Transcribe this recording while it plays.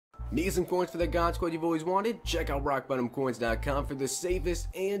Need some coins for that God Squad you've always wanted? Check out rockbottomcoins.com for the safest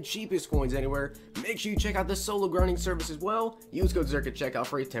and cheapest coins anywhere. Make sure you check out the solo grinding service as well. Use code Zirksee at checkout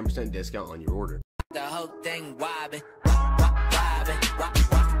for a 10% discount on your order. The whole thing wobbin', wobbin',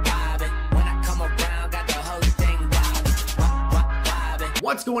 wobbin'. When I come around, got the whole thing wobbin'.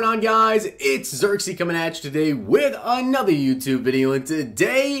 What's going on, guys? It's Zirksee coming at you today with another YouTube video, and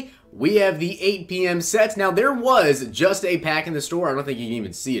today we have the 8pm sets. Now, there was just a pack in the store. I don't think you can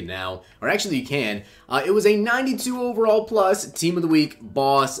even see it now. Or actually, you can. It was a 92 overall plus Team of the Week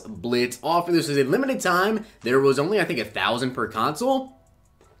Boss Blitz offer. This was a limited time. There was only, I think, 1,000 per console.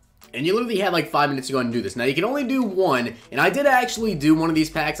 And you literally had like 5 minutes to go and do this. Now, you can only do one. And I did actually do one of these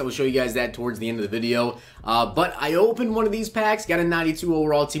packs. I will show you guys that towards the end of the video. But I opened one of these packs, got a 92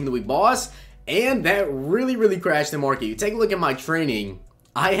 overall Team of the Week Boss. And that really crashed the market. You take a look at my training.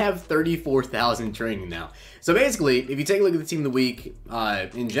 I have 34,000 training now. So basically, if you take a look at the Team of the Week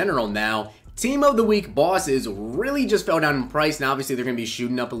in general now, Team of the Week bosses really just fell down in price. Now, obviously, they're going to be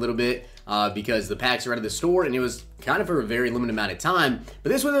shooting up a little bit because the packs are out of the store, and it was kind of for a very limited amount of time.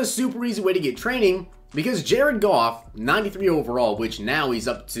 But this was a super easy way to get training because Jared Goff, 93 overall, which now he's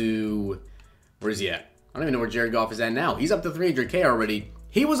up to... Where is he at? I don't even know where Jared Goff is at now. He's up to 300K already.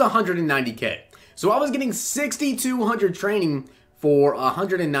 He was 190K. So I was getting 6,200 training for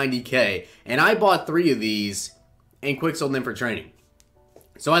 190K, and I bought 3 of these and quick sold them for training.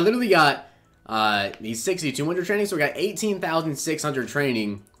 So I literally got these 6,200 training, so I got 18,600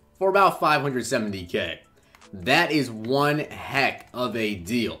 training for about 570K. That is one heck of a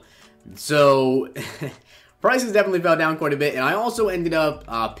deal. So prices definitely fell down quite a bit, and I also ended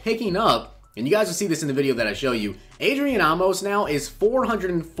up picking up, and you guys will see this in the video that I show you, Adrian Amos now is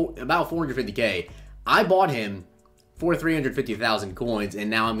about 450K. I bought him for 350,000 coins, and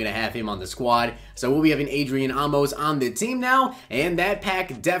now I'm going to have him on the squad. So we'll be having Adrian Amos on the team now, and that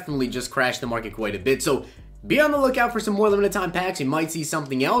pack definitely just crashed the market quite a bit. So be on the lookout for some more limited time packs. You might see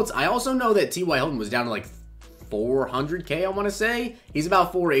something else. I also know that T.Y. Hilton was down to like 400K, I want to say. He's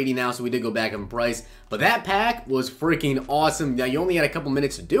about 480 now, so we did go back in price. But that pack was freaking awesome. Now, you only had a couple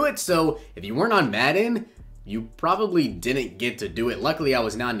minutes to do it, so if you weren't on Madden, you probably didn't get to do it. Luckily, I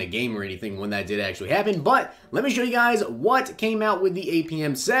was not in a game or anything when that did actually happen. But let me show you guys what came out with the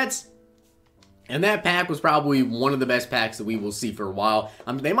 8pm sets. And that pack was probably one of the best packs that we will see for a while.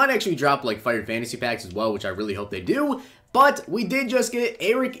 They might actually drop like Fire Fantasy packs as well, which I really hope they do. But we did just get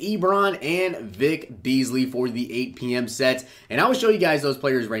Eric Ebron and Vic Beasley for the 8pm sets. And I will show you guys those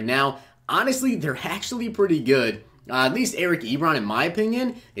players right now. Honestly, they're actually pretty good. At least Eric Ebron, in my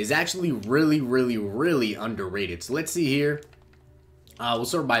opinion, is actually really underrated. So let's see here. We'll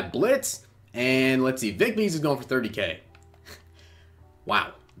start by Blitz. And let's see. Vic Beasley is going for 30K.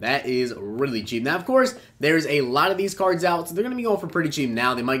 Wow. That is really cheap. Now, of course, there's a lot of these cards out, so they're going to be going for pretty cheap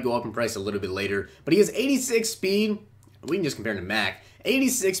now. They might go up in price a little bit later. But he has 86 speed. We can just compare him to Mac.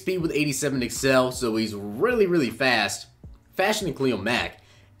 86 speed with 87 excel, so he's really fast. Faster than Khalil Mack.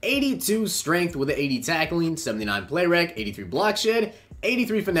 82 strength with an 80 tackling, 79 play rec, 83 block shed,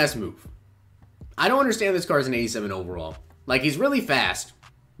 83 finesse move. I don't understand this card's an 87 overall. Like, he's really fast,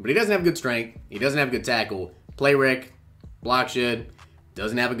 but he doesn't have good strength. He doesn't have good tackle, play rec, block shed,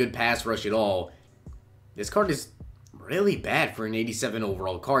 doesn't have a good pass rush at all. This card is really bad for an 87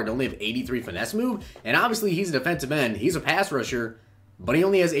 overall card. Only have 83 finesse move, and obviously he's a defensive end. He's a pass rusher, but he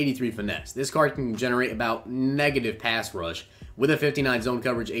only has 83 finesse. This card can generate about negative pass rush with a 59 zone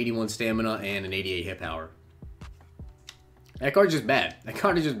coverage, 81 stamina, and an 88 hit power. That card's just bad. That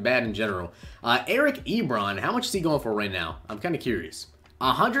card is just bad in general. Eric Ebron, how much is he going for right now? I'm kind of curious.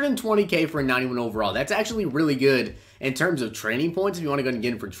 120K for a 91 overall. That's actually really good in terms of training points if you want to go and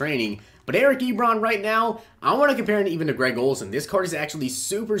get him for training. But Eric Ebron right now, I want to compare him even to Greg Olsen. This card is actually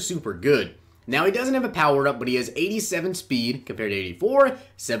super good. Now, he doesn't have a power up, but he has 87 speed compared to 84,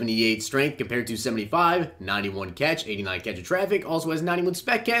 78 strength compared to 75, 91 catch, 89 catch of traffic, also has 91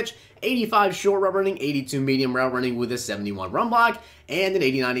 spec catch, 85 short route running, 82 medium route running with a 71 run block, and an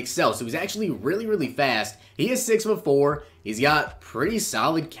 89 excel. So he's actually really fast. He is 6'4". He's got pretty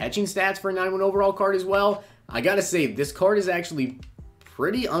solid catching stats for a 91 overall card as well. I gotta say, this card is actually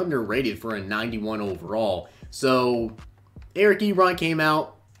pretty underrated for a 91 overall. So Eric Ebron came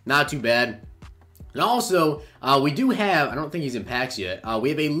out, not too bad. And also, we do have, I don't think he's in packs yet, we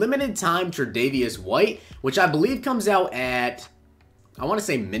have a limited time Tre'Davious White, which I believe comes out at, I want to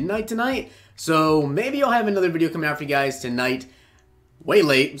say midnight tonight. So maybe I'll have another video coming out for you guys tonight. Way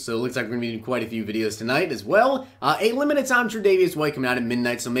late, so it looks like we're going to be doing quite a few videos tonight as well. A limited time Tre'Davious White coming out at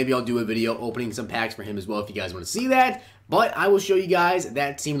midnight, so maybe I'll do a video opening some packs for him as well if you guys want to see that. But I will show you guys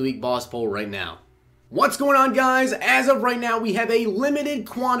that Team of the Week boss poll right now. What's going on, guys? As of right now, we have a limited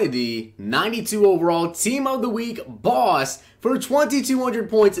quantity 92 overall Team of the Week boss for 2,200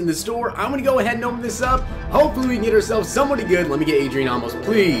 points in the store. I'm going to go ahead and open this up. Hopefully we can get ourselves somebody good. Let me get Adrian Amos,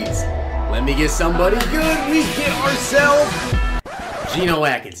 please. Let me get somebody good. We get ourselves Geno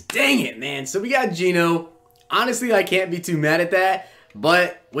Atkins. Dang it, man. So we got Geno. Honestly, I can't be too mad at that.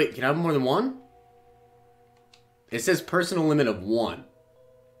 But, wait, can I have more than one? It says personal limit of 1.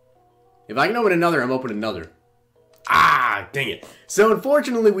 If I can open another, I'm opening another. Ah, dang it. So,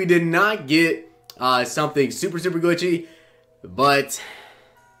 unfortunately, we did not get something super glitchy. But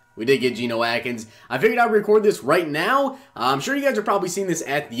we did get Geno Atkins. I figured I'd record this right now. I'm sure you guys are probably seeing this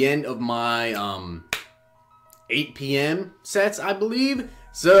at the end of my 8pm sets, I believe.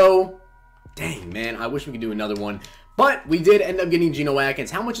 So, dang, man, I wish we could do another one. But we did end up getting Geno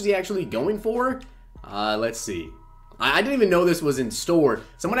Atkins. How much is he actually going for? Let's see. I didn't even know this was in store.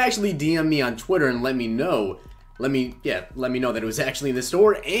 Someone actually DM'd me on Twitter and let me know. Let me know that it was actually in the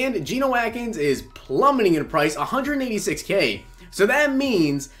store. And Geno Atkins is plummeting in price, 186K. So that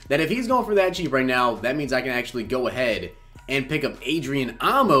means that if he's going for that cheap right now, that means I can actually go ahead and pick up Adrian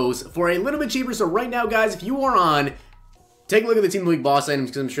Amos for a little bit cheaper. So right now, guys, if you are on, take a look at the Team of the Week boss items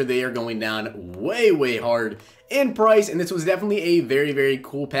because I'm sure they are going down way hard in price. And this was definitely a very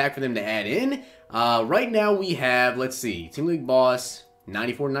cool pack for them to add in. Right now we have, let's see, Team League Boss,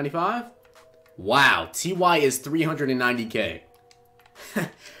 94.95. Wow, TY is 390K.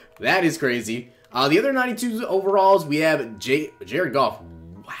 That is crazy. The other 92 overalls, we have Jared Goff.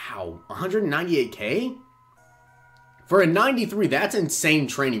 Wow, 198K? For a 93, that's insane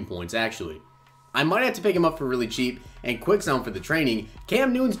training points, actually. I might have to pick him up for really cheap and quick sound for the training.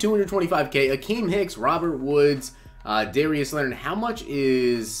 Cam Newton's 225K, Akeem Hicks, Robert Woods, Darius Leonard. How much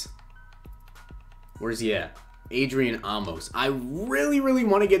is... Where's he at? Adrian Amos. I really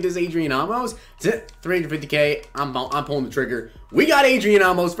want to get this Adrian Amos to 350K. I'm pulling the trigger. We got Adrian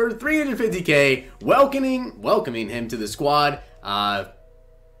Amos for 350K. Welcoming him to the squad.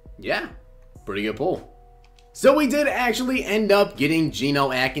 Yeah, pretty good pull. So we did actually end up getting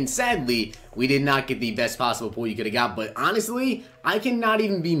Geno Atkins. Sadly, we did not get the best possible pull you could have got. But honestly, I cannot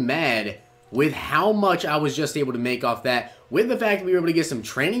even be mad with how much I was just able to make off that. With the fact that we were able to get some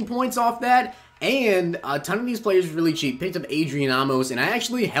training points off that. And a ton of these players were really cheap. Picked up Adrian Amos, and I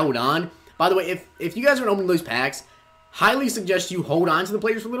actually held on. By the way, if you guys are opening those packs, highly suggest you hold on to the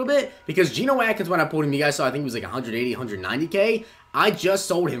players for a little bit. Because Geno Atkins, when I pulled him, you guys saw, I think it was like 180, 190K. I just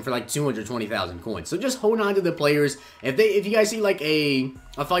sold him for like 220,000 coins. So just hold on to the players. If you guys see like a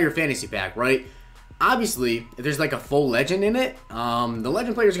Fire Fantasy pack, right? Obviously, if there's like a full legend in it, the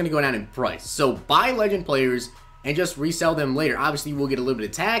legend player is going to go down in price. So buy legend players and just resell them later. Obviously, we'll get a little bit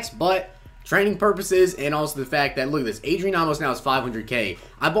of tax, but... training purposes, and also the fact that, look at this, Adrian Amos now is 500K.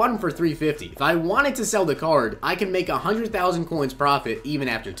 I bought him for 350. If I wanted to sell the card, I can make 100,000 coins profit even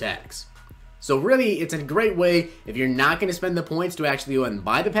after tax. So really, it's a great way if you're not going to spend the points to actually go ahead and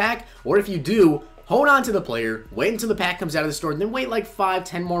buy the pack, or if you do, hold on to the player, wait until the pack comes out of the store, then wait like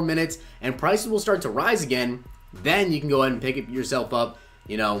 5-10 more minutes, and prices will start to rise again. Then you can go ahead and pick it yourself up,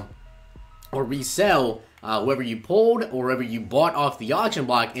 you know, or resell whoever you pulled or whoever you bought off the auction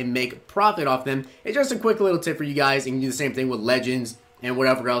block and make profit off them. It's just a quick little tip for you guys. You can do the same thing with legends and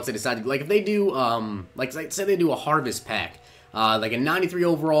whatever else they decide to do. Like if they do, like say they do a harvest pack, like a 93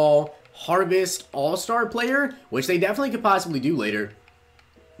 overall harvest all-star player, which they definitely could possibly do later.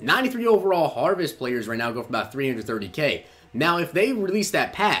 93 overall harvest players right now go for about 330K. Now if they release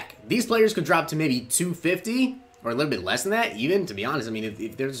that pack, these players could drop to maybe 250 or a little bit less than that, even, to be honest. I mean,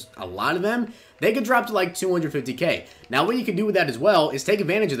 if there's a lot of them, they could drop to like 250K. Now, what you can do with that as well is take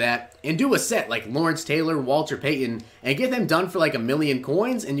advantage of that and do a set like Lawrence Taylor, Walter Payton, and get them done for like 1,000,000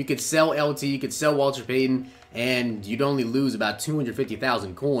 coins, and you could sell LT, you could sell Walter Payton, and you'd only lose about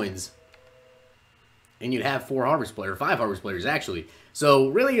 250,000 coins, and you'd have 5 harvest players, actually. So,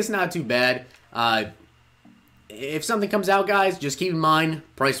 really, it's not too bad. If something comes out, guys, just keep in mind,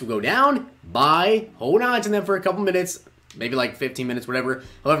 price will go down. Buy, hold on to them for a couple minutes, maybe like 15 minutes, whatever,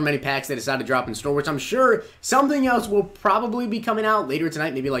 however many packs they decide to drop in store, which I'm sure something else will probably be coming out later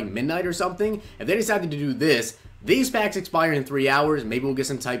tonight, maybe like midnight or something. If they decided to do this, these packs expire in 3 hours. Maybe we'll get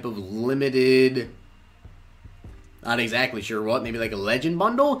some type of limited, not exactly sure what, maybe like a legend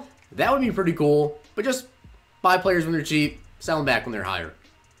bundle. That would be pretty cool, but just buy players when they're cheap, sell them back when they're higher.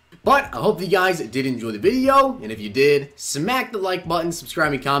 But I hope you guys did enjoy the video, and if you did, smack the like button,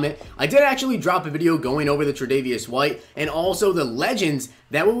 subscribe, and comment. I did actually drop a video going over the Tre'Davious White and also the Legends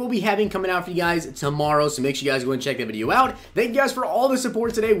that we will be having coming out for you guys tomorrow, so make sure you guys go and check that video out. Thank you guys for all the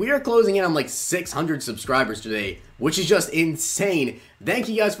support today. We are closing in on like 600 subscribers today, which is just insane. Thank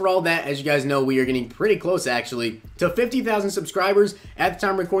you guys for all that. As you guys know, we are getting pretty close actually to 50,000 subscribers. At the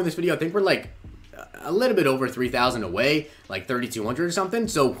time of recording this video, I think we're like a little bit over 3,000 away, like 3,200 or something,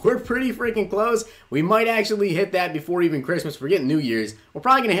 so we're pretty freaking close. We might actually hit that before even Christmas. We're getting New Year's. We're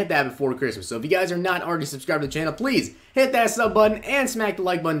probably going to hit that before Christmas, so if you guys are not already subscribed to the channel, please hit that sub button and smack the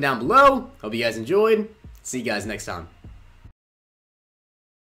like button down below. Hope you guys enjoyed. See you guys next time.